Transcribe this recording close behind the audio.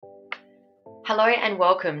Hello and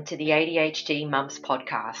welcome to the ADHD Mums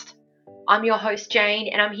podcast. I'm your host Jane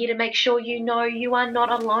and I'm here to make sure you know you are not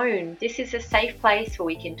alone. This is a safe place where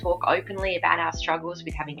we can talk openly about our struggles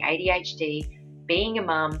with having ADHD, being a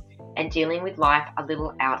mum, and dealing with life a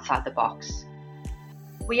little outside the box.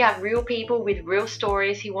 We are real people with real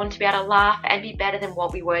stories who want to be able to laugh and be better than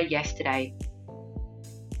what we were yesterday.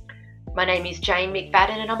 My name is Jane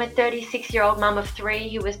McFadden and I'm a 36-year-old mum of 3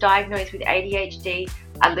 who was diagnosed with ADHD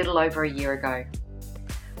a little over a year ago.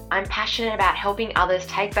 I'm passionate about helping others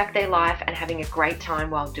take back their life and having a great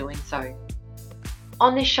time while doing so.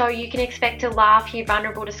 On this show, you can expect to laugh, hear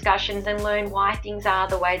vulnerable discussions, and learn why things are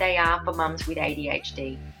the way they are for mums with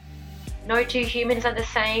ADHD. No two humans are the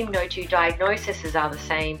same, no two diagnoses are the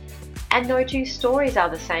same, and no two stories are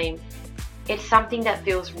the same. It's something that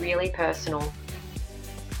feels really personal.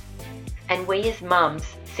 And we as mums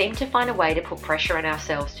seem to find a way to put pressure on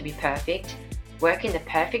ourselves to be perfect, work in the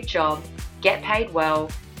perfect job, get paid well,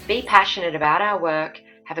 be passionate about our work,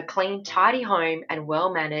 have a clean, tidy home, and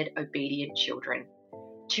well-mannered, obedient children.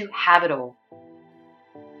 To have it all.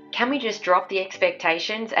 Can we just drop the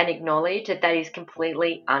expectations and acknowledge that that is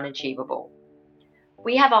completely unachievable?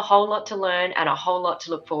 We have a whole lot to learn and a whole lot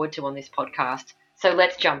to look forward to on this podcast, so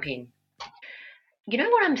let's jump in. You know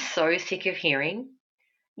what I'm so sick of hearing?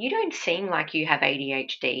 You don't seem like you have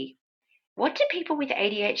ADHD. What do people with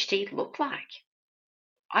ADHD look like?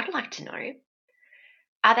 I'd like to know.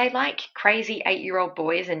 Are they like crazy 8-year-old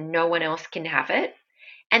boys and no one else can have it?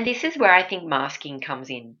 And this is where I think masking comes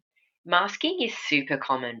in. Masking is super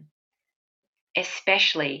common,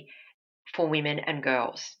 especially for women and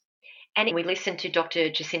girls. And we listened to Dr.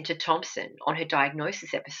 Jacinta Thompson on her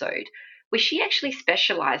diagnosis episode, where she actually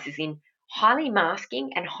specializes in highly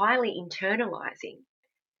masking and highly internalizing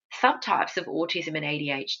subtypes of autism and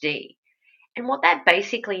ADHD. And what that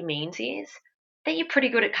basically means is that you're pretty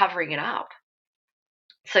good at covering it up.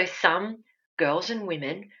 So some girls and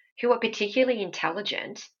women who are particularly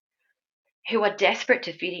intelligent, who are desperate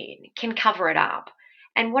to fit in, can cover it up.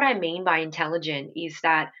 And what I mean by intelligent is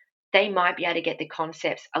that they might be able to get the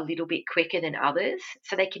concepts a little bit quicker than others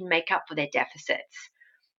so they can make up for their deficits.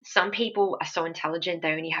 Some people are so intelligent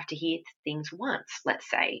they only have to hear things once, let's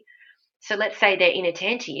say. So let's say they're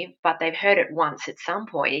inattentive, but they've heard it once at some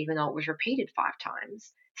point, even though it was repeated 5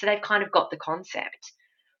 times. So they've kind of got the concept.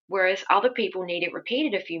 Whereas other people need it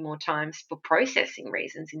repeated a few more times for processing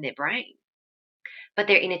reasons in their brain. But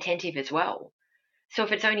they're inattentive as well. So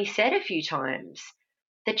if it's only said a few times,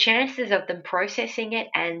 the chances of them processing it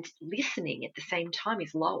and listening at the same time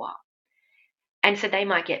is lower. And so they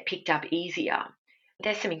might get picked up easier.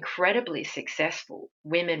 There's some incredibly successful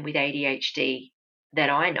women with ADHD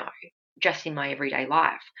that I know just in my everyday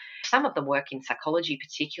life. Some of them work in psychology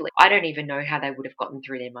particularly. I don't even know how they would have gotten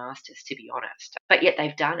through their masters, to be honest, but yet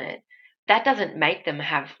they've done it. That doesn't make them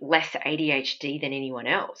have less ADHD than anyone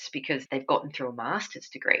else because they've gotten through a master's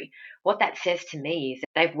degree. What that says to me is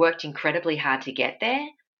that they've worked incredibly hard to get there,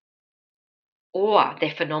 or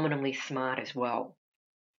they're phenomenally smart as well.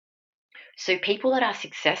 So people that are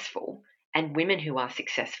successful and women who are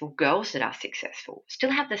successful, girls that are successful,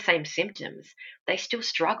 still have the same symptoms. They still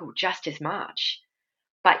struggle just as much.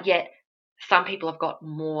 But yet some people have got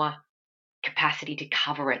more capacity to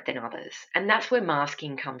cover it than others. And that's where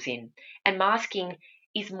masking comes in. And masking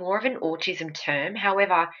is more of an autism term.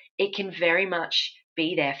 However, it can very much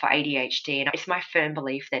be there for ADHD. And it's my firm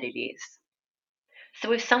belief that it is.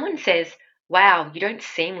 So if someone says, wow, you don't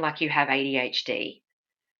seem like you have ADHD,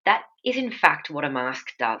 that is in fact what a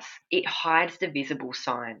mask does. It hides the visible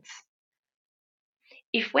signs.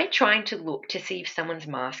 If we're trying to look to see if someone's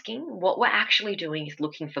masking, what we're actually doing is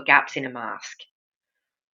looking for gaps in a mask.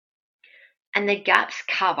 And the gaps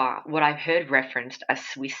cover what I've heard referenced as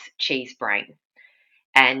Swiss cheese brain.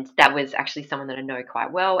 And that was actually someone that I know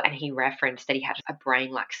quite well. And he referenced that he had a brain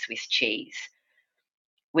like Swiss cheese,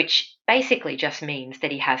 which basically just means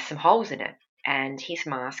that he has some holes in it. And his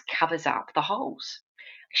mask covers up the holes.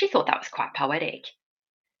 I actually thought that was quite poetic.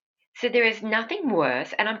 So there is nothing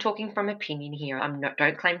worse, and I'm talking from opinion here,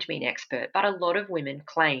 don't claim to be an expert, but a lot of women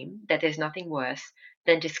claim that there's nothing worse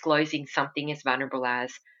than disclosing something as vulnerable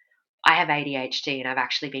as, I have ADHD and I've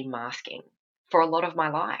actually been masking for a lot of my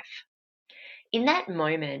life. In that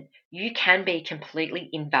moment, you can be completely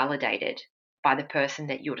invalidated by the person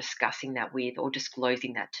that you're discussing that with or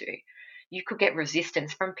disclosing that to. You could get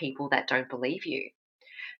resistance from people that don't believe you.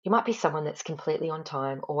 You might be someone that's completely on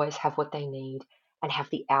time, always have what they need, and have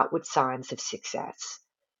the outward signs of success.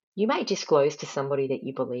 You may disclose to somebody that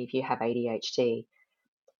you believe you have ADHD,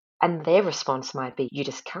 and their response might be, you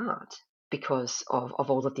just can't because of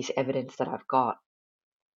all of this evidence that I've got.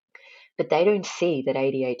 But they don't see that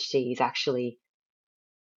ADHD is actually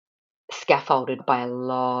scaffolded by a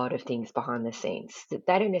lot of things behind the scenes.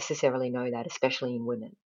 They don't necessarily know that, especially in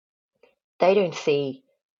women. They don't see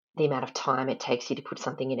the amount of time it takes you to put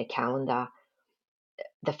something in a calendar,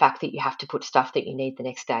 the fact that you have to put stuff that you need the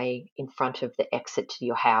next day in front of the exit to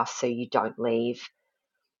your house so you don't leave.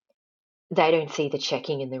 They don't see the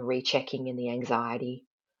checking and the rechecking and the anxiety.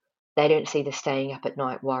 They don't see the staying up at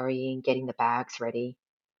night worrying, getting the bags ready.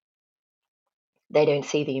 They don't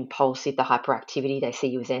see the impulsive, the hyperactivity. They see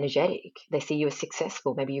you as energetic. They see you as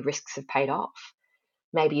successful. Maybe your risks have paid off.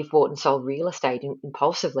 Maybe you've bought and sold real estate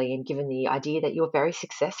impulsively and given the idea that you're very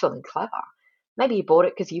successful and clever. Maybe you bought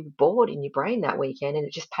it because you were bored in your brain that weekend and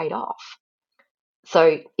it just paid off.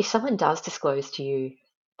 So if someone does disclose to you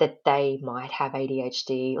that they might have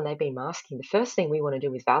ADHD and they've been masking, the first thing we want to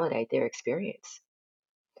do is validate their experience.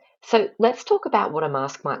 So let's talk about what a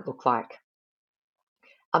mask might look like.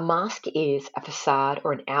 A mask is a facade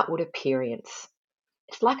or an outward appearance.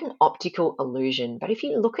 It's like an optical illusion, but if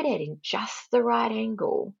you look at it in just the right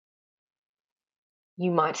angle, you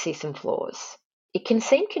might see some flaws. It can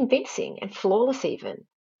seem convincing and flawless even,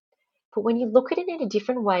 but when you look at it in a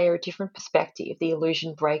different way or a different perspective, the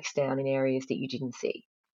illusion breaks down in areas that you didn't see.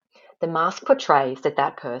 The mask portrays that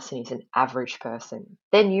that person is an average person.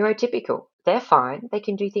 They're neurotypical. They're fine. They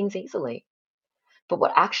can do things easily. But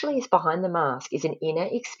what actually is behind the mask is an inner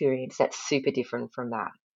experience that's super different from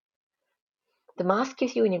that. The mask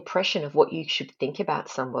gives you an impression of what you should think about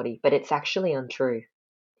somebody, but it's actually untrue.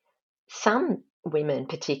 Some women,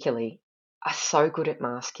 particularly, are so good at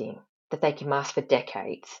masking that they can mask for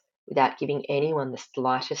decades without giving anyone the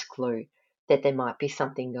slightest clue that there might be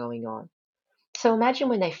something going on. So imagine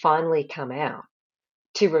when they finally come out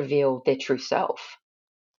to reveal their true self,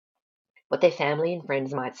 what their family and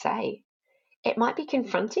friends might say. It might be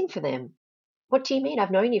confronting for them. What do you mean?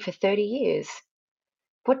 I've known you for 30 years.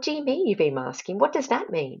 What do you mean you've been masking? What does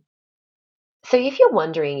that mean? So if you're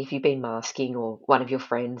wondering if you've been masking or one of your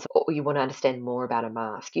friends, or you want to understand more about a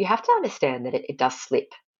mask, you have to understand that it does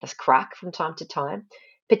slip, does crack from time to time,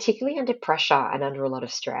 particularly under pressure and under a lot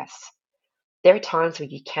of stress. There are times where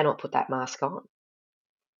you cannot put that mask on.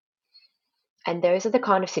 And those are the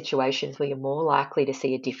kind of situations where you're more likely to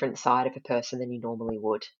see a different side of a person than you normally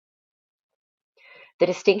would. The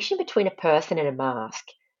distinction between a person and a mask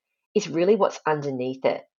is really what's underneath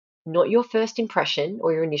it, not your first impression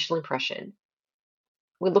or your initial impression.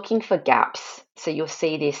 We're looking for gaps. So you'll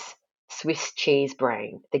see this Swiss cheese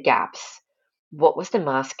brain, the gaps. What was the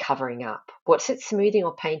mask covering up? What's it smoothing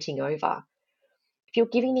or painting over? If you're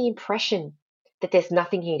giving the impression that there's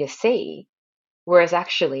nothing here to see, whereas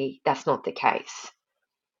actually that's not the case.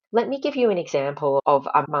 Let me give you an example of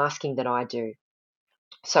a masking that I do.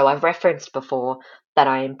 So I've referenced before that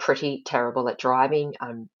I am pretty terrible at driving.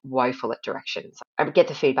 I'm woeful at directions. I get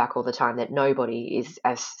the feedback all the time that nobody is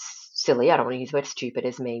as silly, I don't want to use the word stupid,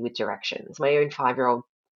 as me with directions. My own 5-year-old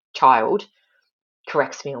child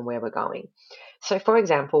corrects me on where we're going. So for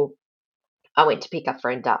example, I went to pick a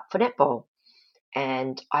friend up for netball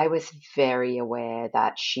and I was very aware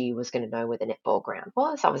that she was going to know where the netball ground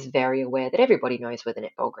was. I was very aware that everybody knows where the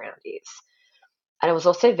netball ground is. And I was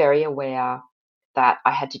also very aware that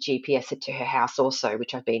I had to GPS it to her house also,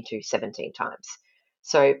 which I've been to 17 times.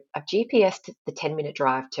 So I've GPSed the 10-minute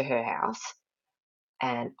drive to her house,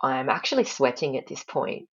 and I'm actually sweating at this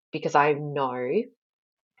point because I know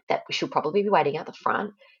that she'll probably be waiting out the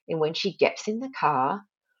front. And when she gets in the car,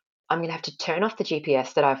 I'm going to have to turn off the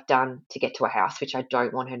GPS that I've done to get to her house, which I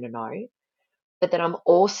don't want her to know. But then I'm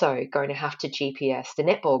also going to have to GPS the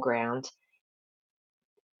netball ground,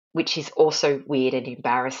 which is also weird and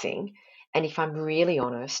embarrassing. And if I'm really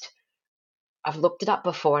honest, I've looked it up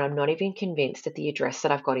before and I'm not even convinced that the address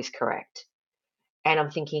that I've got is correct. And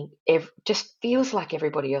I'm thinking, it just feels like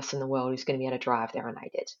everybody else in the world is going to be able to drive there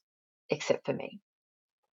unaided, except for me.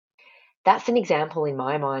 That's an example in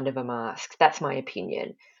my mind of a mask. That's my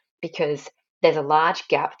opinion, because there's a large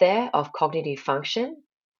gap there of cognitive function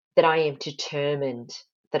that I am determined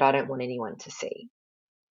that I don't want anyone to see.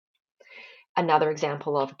 Another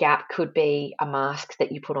example of gap could be a mask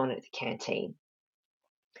that you put on at the canteen.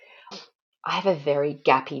 I have a very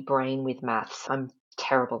gappy brain with maths. I'm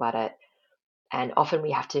terrible at it. And often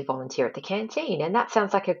we have to volunteer at the canteen. And that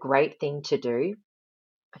sounds like a great thing to do.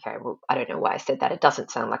 Okay, well, I don't know why I said that. It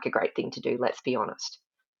doesn't sound like a great thing to do, let's be honest.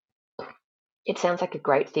 It sounds like a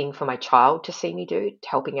great thing for my child to see me do,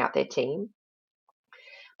 helping out their team.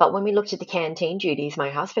 But when we looked at the canteen duties, my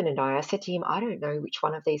husband and I said to him, I don't know which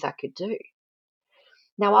one of these I could do.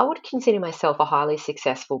 Now, I would consider myself a highly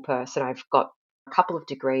successful person. I've got a couple of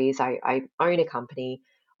degrees. I own a company.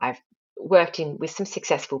 I've worked in with some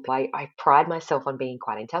successful play. I pride myself on being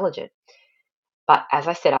quite intelligent. But as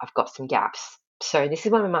I said, I've got some gaps. So this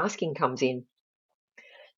is where my masking comes in.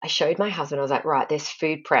 I showed my husband, I was like, right, there's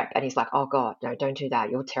food prep. And he's like, oh God, no, don't do that.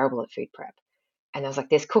 You're terrible at food prep. And I was like,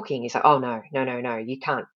 there's cooking. He's like, oh no, no, no, no. You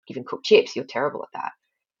can't even cook chips. You're terrible at that.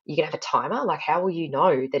 You can have a timer. Like, how will you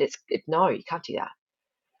know that no, you can't do that.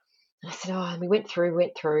 And I said, oh, and we went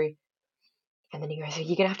through. And then he goes, so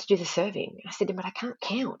you're going to have to do the serving. I said, but I can't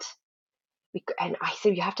count. And I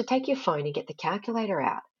said, you have to take your phone and get the calculator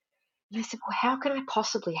out. And I said, well, how can I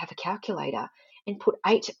possibly have a calculator and put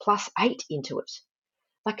 8 plus 8 into it?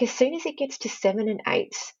 Like, as soon as it gets to 7 and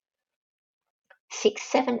 8s, 6,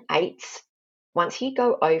 7, 8s, once you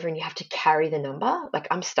go over and you have to carry the number, like,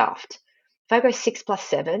 I'm stuffed. If I go 6 plus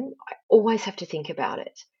 7, I always have to think about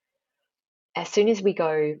it. As soon as we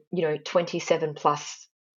go, 27 plus,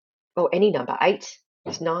 or any number, 8,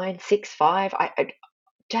 9, 6, 5, I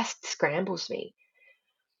just scrambles me.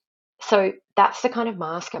 So that's the kind of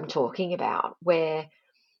mask I'm talking about, where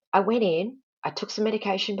I went in, I took some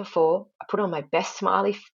medication before, I put on my best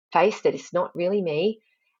smiley face that it's not really me,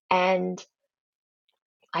 and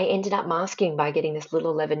I ended up masking by getting this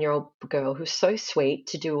little 11-year-old girl who's so sweet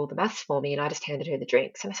to do all the maths for me, and I just handed her the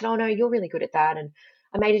drinks. And I said, oh no, you're really good at that. And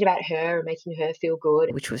I made it about her and making her feel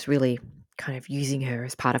good. Which was really kind of using her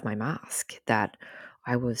as part of my mask, that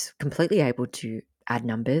I was completely able to add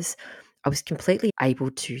numbers. I was completely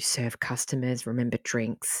able to serve customers, remember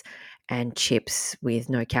drinks and chips with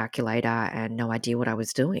no calculator and no idea what I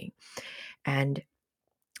was doing. And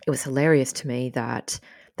it was hilarious to me that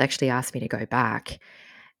they actually asked me to go back,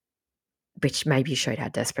 which maybe showed how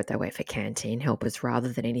desperate they were for canteen helpers rather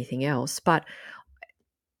than anything else. But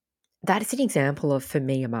that is an example of, for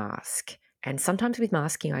me, a mask. And sometimes with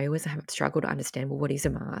masking, I always have struggled to understand, well, what is a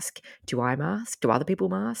mask? Do I mask? Do other people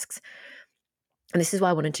masks? And this is why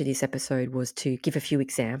I wanted to do this episode, was to give a few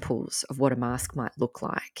examples of what a mask might look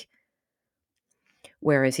like.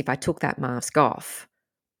 Whereas if I took that mask off,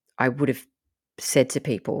 I would have said to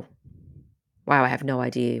people, wow, I have no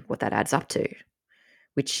idea what that adds up to,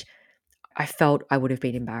 which I felt I would have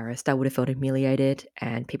been embarrassed. I would have felt humiliated,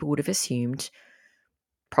 and people would have assumed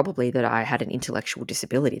probably that I had an intellectual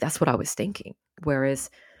disability. That's what I was thinking. Whereas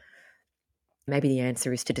maybe the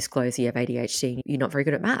answer is to disclose you have ADHD, you're not very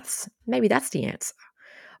good at maths. Maybe that's the answer.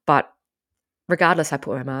 But regardless, I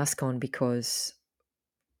put my mask on because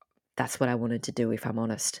that's what I wanted to do, if I'm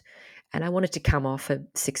honest. And I wanted to come off a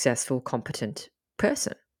successful, competent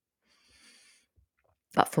person.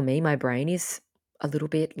 But for me, my brain is a little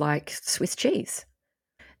bit like Swiss cheese.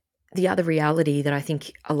 The other reality that I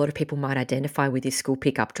think a lot of people might identify with is school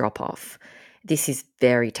pickup drop-off. This is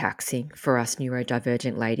very taxing for us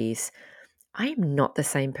neurodivergent ladies. I am not the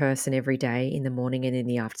same person every day in the morning and in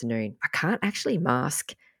the afternoon. I can't actually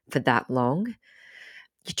mask for that long.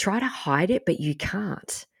 You try to hide it, but you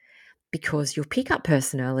can't, because your pickup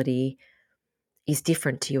personality is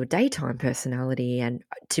different to your daytime personality. And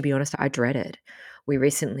to be honest, I dread it. We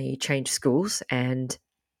recently changed schools, and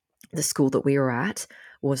the school that we were at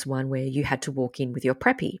was one where you had to walk in with your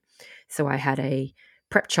preppy. So I had a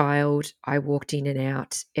prep child. I walked in and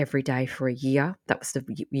out every day for a year. That was the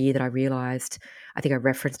year that I realized, I think I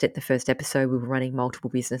referenced it the first episode, we were running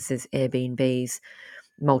multiple businesses, Airbnbs,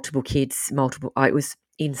 multiple kids, it was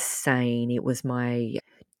insane. It was my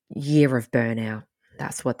year of burnout.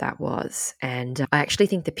 That's what that was. And I actually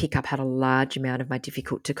think the pickup had a large amount of my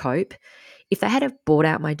difficult to cope. If they had have brought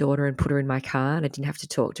out my daughter and put her in my car and I didn't have to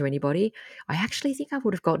talk to anybody, I actually think I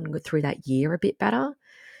would have gotten through that year a bit better.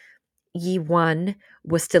 Year one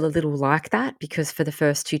was still a little like that, because for the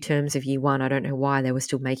first 2 terms of year one, I don't know why they were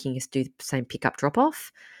still making us do the same pickup drop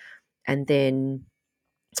off. And then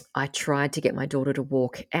I tried to get my daughter to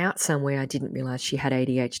walk out somewhere. I didn't realize she had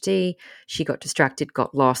ADHD. She got distracted,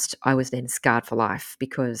 got lost. I was then scarred for life,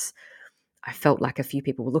 because I felt like a few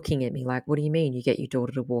people were looking at me like, what do you mean you get your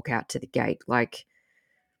daughter to walk out to the gate? Like,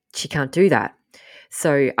 she can't do that.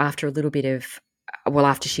 So after a little bit of,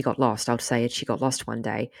 after she got lost, I'll say it, she got lost one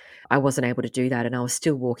day. I wasn't able to do that, and I was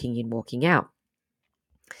still walking in, walking out.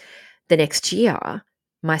 The next year,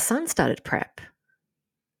 my son started prep,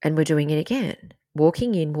 and we're doing it again.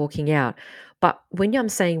 Walking in, walking out. But when I'm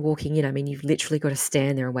saying walking in, I mean you've literally got to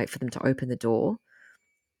stand there and wait for them to open the door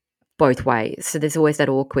both ways. So there's always that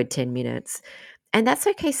awkward 10 minutes. And that's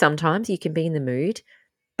okay sometimes. You can be in the mood.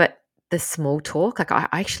 But the small talk, like I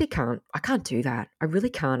actually can't. I can't do that. I really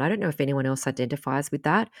can't. I don't know if anyone else identifies with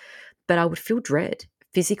that. But I would feel dread,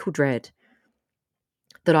 physical dread,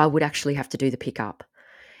 that I would actually have to do the pickup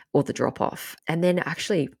or the drop off. And then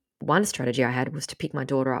actually one strategy I had was to pick my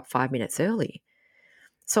daughter up 5 minutes early.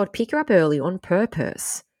 So I'd pick her up early on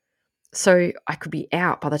purpose So I could be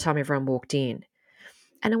out by the time everyone walked in.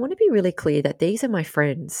 And I want to be really clear that these are my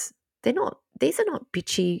friends. These are not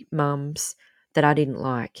bitchy mums that I didn't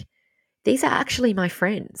like. These are actually my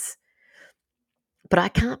friends. But I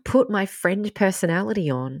can't put my friend personality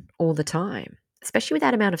on all the time, especially with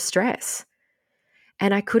that amount of stress.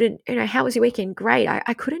 And I couldn't, how was your weekend? Great.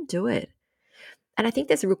 I couldn't do it. And I think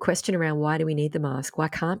there's a real question around, why do we need the mask? Why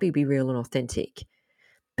can't we be real and authentic?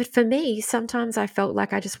 But for me, sometimes I felt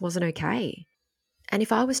like I just wasn't okay. And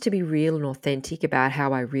if I was to be real and authentic about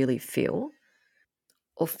how I really feel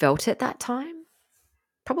or felt at that time,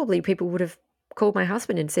 probably people would have called my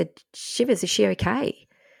husband and said, Shivers, is she okay?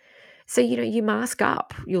 So, you mask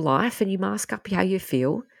up your life and you mask up how you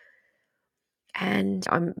feel. And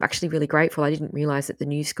I'm actually really grateful. I didn't realize that the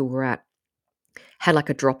new school we're at had like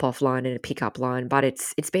a drop off line and a pickup line, but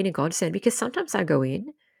it's been a godsend because sometimes I go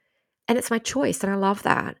in and it's my choice and I love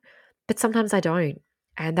that. But sometimes I don't.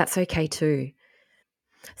 And that's okay too.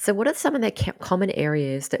 So, what are some of the common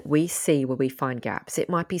areas that we see where we find gaps? It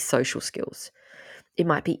might be social skills. It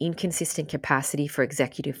might be inconsistent capacity for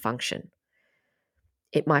executive function.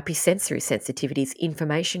 It might be sensory sensitivities,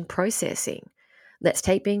 information processing. Let's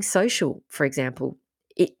take being social, for example.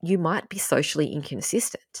 You might be socially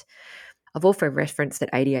inconsistent. I've also referenced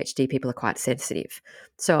that ADHD people are quite sensitive.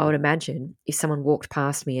 So I would imagine if someone walked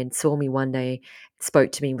past me and saw me one day,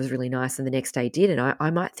 spoke to me, was really nice, and the next day didn't,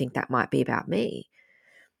 I might think that might be about me.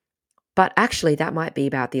 But actually, that might be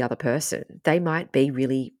about the other person. They might be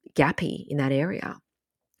really gappy in that area.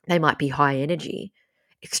 They might be high energy,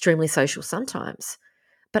 extremely social sometimes,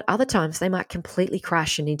 but other times they might completely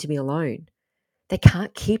crash and need to be alone. They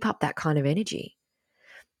can't keep up that kind of energy.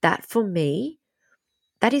 That for me,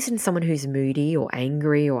 that isn't someone who's moody or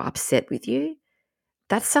angry or upset with you.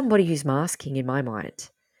 That's somebody who's masking in my mind.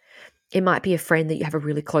 It might be a friend that you have a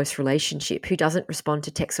really close relationship who doesn't respond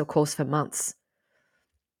to texts or calls for months.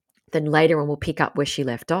 Then later on, we'll pick up where she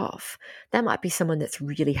left off. That might be someone that's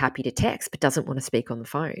really happy to text but doesn't want to speak on the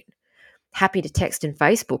phone. Happy to text in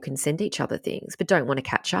Facebook and send each other things but don't want to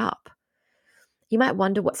catch up. You might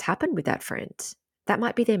wonder what's happened with that friend. That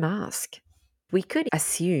might be their mask. We could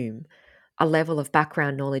assume a level of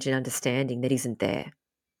background knowledge and understanding that isn't there.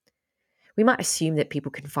 We might assume that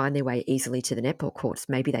people can find their way easily to the netball courts.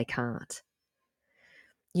 Maybe they can't.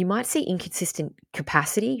 You might see inconsistent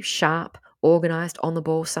capacity, sharp, organised, on the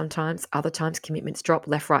ball sometimes. Other times commitments drop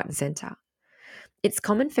left, right and centre. It's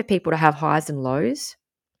common for people to have highs and lows,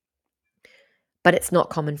 but it's not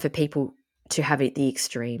common for people to have it the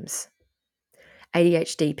extremes.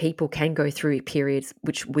 ADHD people can go through periods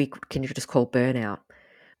which we can just call burnout,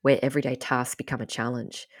 where everyday tasks become a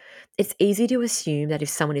challenge. It's easy to assume that if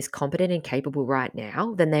someone is competent and capable right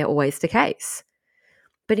now, then they're always the case.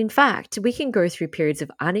 But in fact, we can go through periods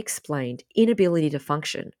of unexplained inability to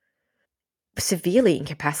function, severely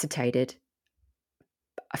incapacitated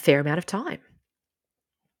a fair amount of time.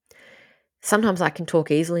 Sometimes I can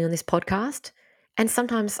talk easily on this podcast, and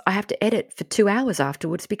sometimes I have to edit for 2 hours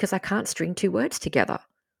afterwards because I can't string 2 words together.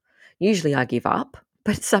 Usually I give up,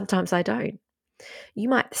 but sometimes I don't. You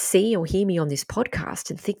might see or hear me on this podcast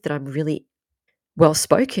and think that I'm really well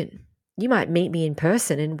spoken. You might meet me in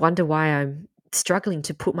person and wonder why I'm struggling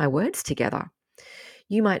to put my words together.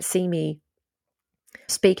 You might see me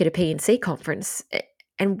speak at a PNC conference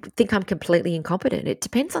and think I'm completely incompetent. It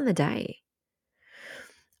depends on the day.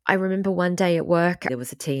 I remember one day at work, there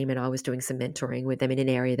was a team and I was doing some mentoring with them in an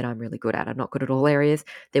area that I'm really good at. I'm not good at all areas.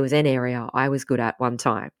 There was an area I was good at one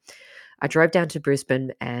time. I drove down to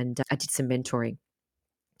Brisbane and I did some mentoring.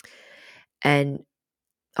 And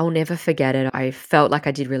I'll never forget it. I felt like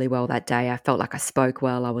I did really well that day. I felt like I spoke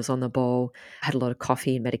well. I was on the ball. I had a lot of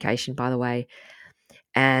coffee and medication, by the way.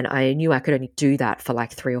 And I knew I could only do that for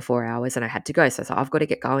like 3 or 4 hours and I had to go. So I thought, I've got to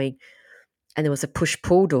get going. And there was a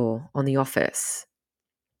push-pull door on the office.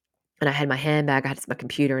 And I had my handbag, I had my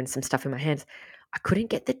computer and some stuff in my hands. I couldn't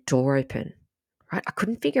get the door open, right? I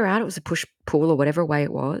couldn't figure out it was a push-pull or whatever way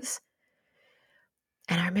it was.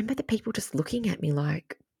 And I remember the people just looking at me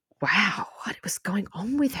like, wow, what was going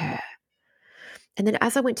on with her? And then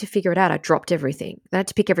as I went to figure it out, I dropped everything. I had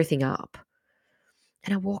to pick everything up.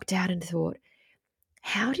 And I walked out and thought,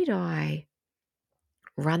 how did I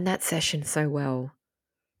run that session so well,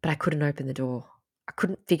 but I couldn't open the door? I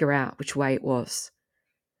couldn't figure out which way it was.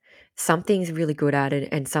 Some things really good at it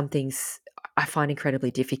and some things I find incredibly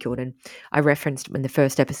difficult. And I referenced in the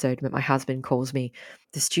first episode that my husband calls me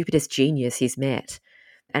the stupidest genius he's met.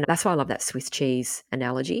 And that's why I love that Swiss cheese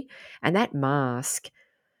analogy. And that mask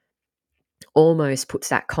almost puts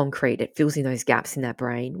that concrete, it fills in those gaps in that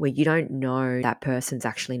brain where you don't know that person's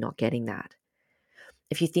actually not getting that.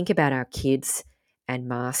 If you think about our kids and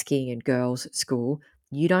masking and girls at school,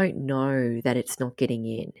 you don't know that it's not getting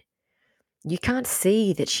in. You can't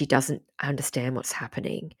see that she doesn't understand what's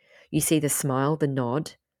happening. You see the smile, the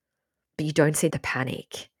nod, but you don't see the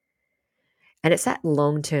panic. And it's that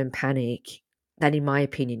long-term panic that, in my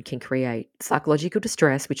opinion, can create psychological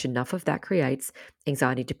distress, which enough of that creates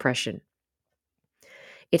anxiety, depression.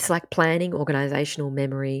 It's like planning, organizational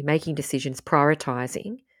memory, making decisions,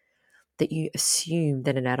 prioritizing that you assume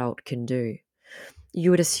that an adult can do.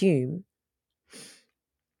 You would assume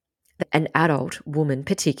that an adult woman,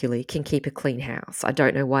 particularly, can keep a clean house. I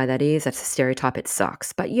don't know why that is. That's a stereotype. It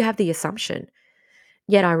sucks. But you have the assumption.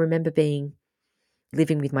 Yet I remember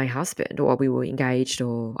living with my husband, or we were engaged,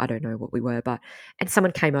 or I don't know what we were, and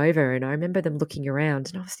someone came over and I remember them looking around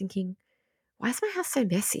and I was thinking, why is my house so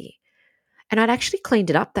messy? And I'd actually cleaned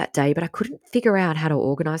it up that day, but I couldn't figure out how to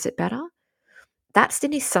organize it better. That's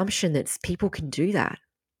an assumption that people can do that,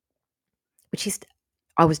 which is,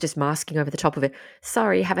 I was just masking over the top of it.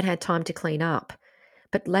 Sorry, haven't had time to clean up.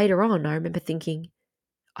 But later on, I remember thinking,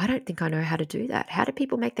 I don't think I know how to do that. How do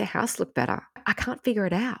people make their house look better? I can't figure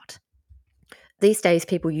it out. These days,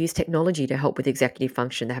 people use technology to help with executive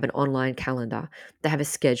function. They have an online calendar, they have a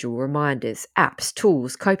schedule, reminders, apps,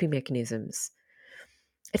 tools, coping mechanisms.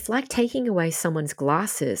 It's like taking away someone's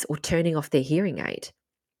glasses or turning off their hearing aid.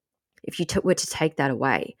 If you were to take that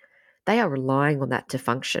away, they are relying on that to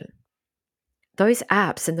function. Those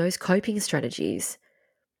apps and those coping strategies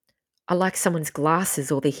are like someone's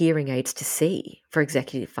glasses or the hearing aids to see for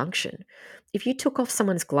executive function. If you took off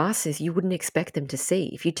someone's glasses, you wouldn't expect them to see.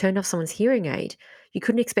 If you turned off someone's hearing aid, you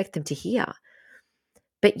couldn't expect them to hear.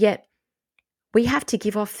 But yet, we have to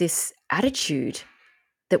give off this attitude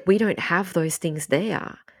that we don't have those things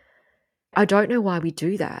there. I don't know why we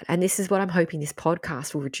do that. And this is what I'm hoping this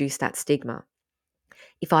podcast will reduce that stigma.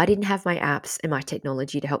 If I didn't have my apps and my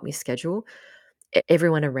technology to help me schedule,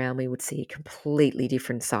 everyone around me would see a completely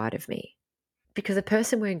different side of me. Because a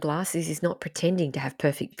person wearing glasses is not pretending to have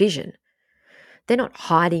perfect vision. They're not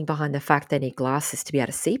hiding behind the fact they need glasses to be able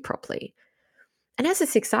to see properly. And as a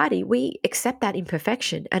society, we accept that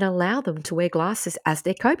imperfection and allow them to wear glasses as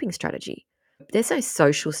their coping strategy. There's no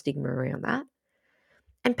social stigma around that.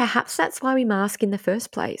 And perhaps that's why we mask in the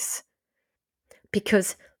first place.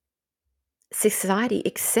 Because society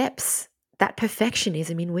accepts that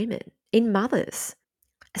perfectionism in women, in mothers.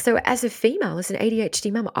 So as a female, as an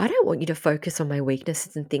ADHD mum, I don't want you to focus on my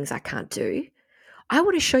weaknesses and things I can't do. I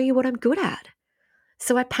want to show you what I'm good at.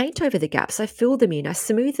 So I paint over the gaps, I fill them in, I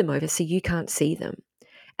smooth them over so you can't see them.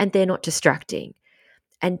 And they're not distracting.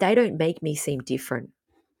 And they don't make me seem different.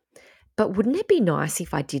 But wouldn't it be nice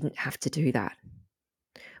if I didn't have to do that?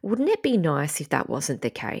 Wouldn't it be nice if that wasn't the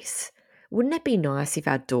case? Wouldn't it be nice if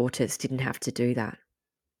our daughters didn't have to do that?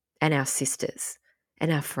 And our sisters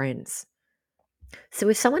and our friends. So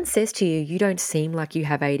if someone says to you, you don't seem like you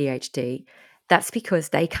have ADHD, that's because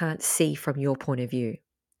they can't see from your point of view.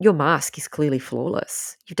 Your mask is clearly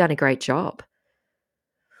flawless. You've done a great job.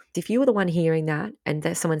 If you were the one hearing that and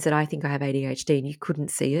that someone said, I think I have ADHD and you couldn't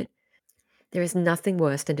see it, there is nothing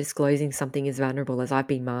worse than disclosing something as vulnerable as I've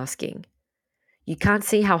been masking. You can't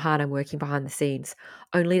see how hard I'm working behind the scenes,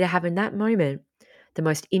 only to have in that moment the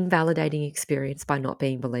most invalidating experience by not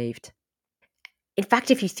being believed. In fact,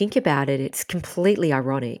 if you think about it, it's completely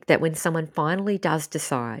ironic that when someone finally does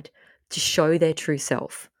decide to show their true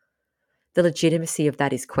self, the legitimacy of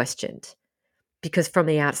that is questioned, because from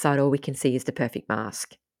the outside, all we can see is the perfect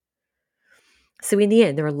mask. So in the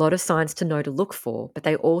end, there are a lot of signs to know to look for, but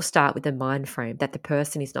they all start with the mind frame that the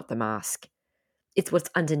person is not the mask. It's what's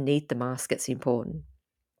underneath the mask that's important.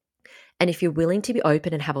 And if you're willing to be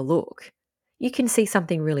open and have a look, you can see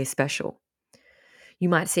something really special. You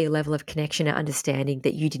might see a level of connection and understanding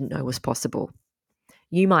that you didn't know was possible.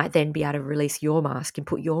 You might then be able to release your mask and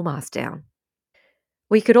put your mask down.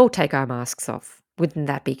 We could all take our masks off. Wouldn't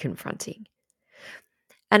that be confronting?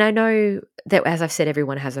 And I know that, as I've said,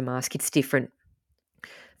 everyone has a mask. It's different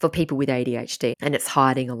for people with ADHD, and it's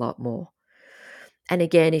hiding a lot more. And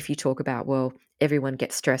again, if you talk about, well, everyone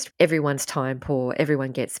gets stressed, everyone's time poor,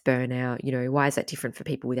 everyone gets burnout, why is that different for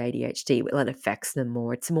people with ADHD? Well, it affects them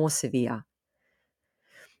more. It's more severe.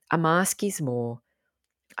 A mask is more,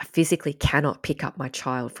 I physically cannot pick up my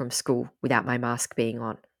child from school without my mask being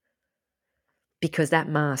on, because that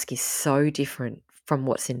mask is so different from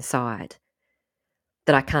what's inside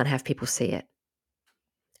that I can't have people see it.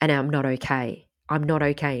 And I'm not okay. I'm not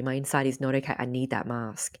okay. My inside is not okay. I need that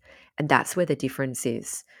mask. And that's where the difference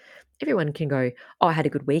is. Everyone can go, oh, I had a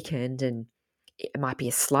good weekend, and it might be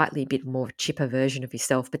a slightly bit more chipper version of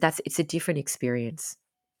yourself, but it's a different experience.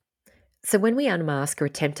 So when we unmask or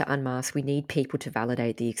attempt to unmask, we need people to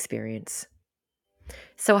validate the experience.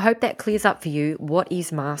 So I hope that clears up for you what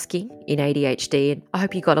is masking in ADHD. And I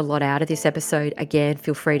hope you got a lot out of this episode. Again,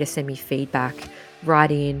 feel free to send me feedback,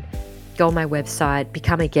 write in, go on my website,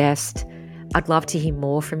 become a guest. I'd love to hear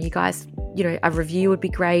more from you guys. A review would be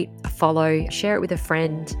great, a follow, share it with a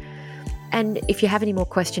friend. And if you have any more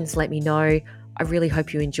questions, let me know. I really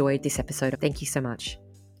hope you enjoyed this episode. Thank you so much.